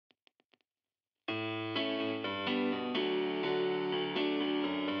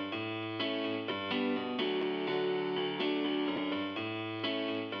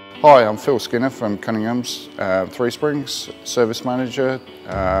Hi, I'm Phil Skinner from Cunninghams, Three Springs, service manager.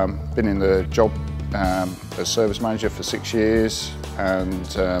 Been in the job as service manager for 6 years and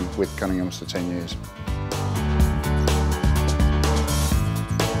with Cunninghams for 10 years.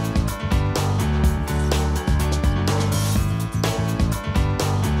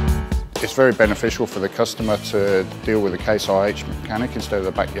 It's very beneficial for the customer to deal with a Case IH mechanic instead of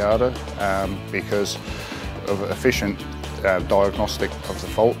the backyarder because of efficient diagnostic of the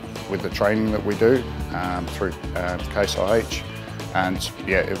fault with the training that we do through Case IH, and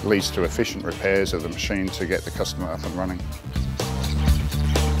yeah, it leads to efficient repairs of the machine to get the customer up and running.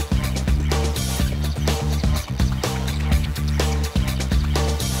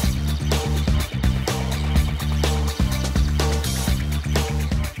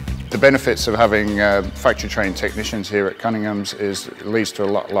 The benefits of having factory trained technicians here at Cunninghams is it leads to a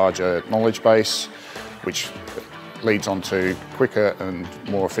lot larger knowledge base, which leads on to quicker and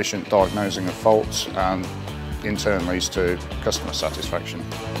more efficient diagnosing of faults, and in turn leads to customer satisfaction.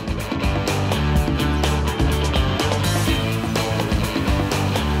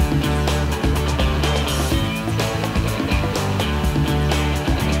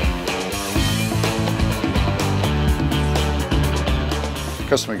 The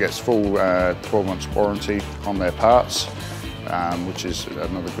customer gets full 12 months warranty on their parts, which is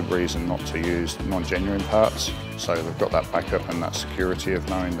another good reason not to use non-genuine parts. So they've got that backup and that security of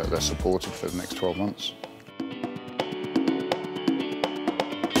knowing that they're supported for the next 12 months.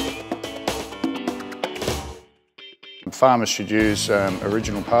 Farmers should use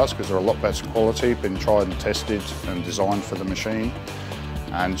original parts because they're a lot better quality, been tried and tested and designed for the machine,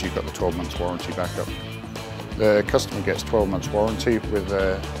 and you've got the 12 months warranty backup. The customer gets 12 months warranty with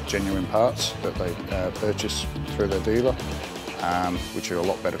genuine parts that they purchase through their dealer, which are a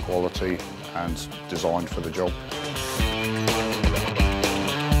lot better quality and designed for the job.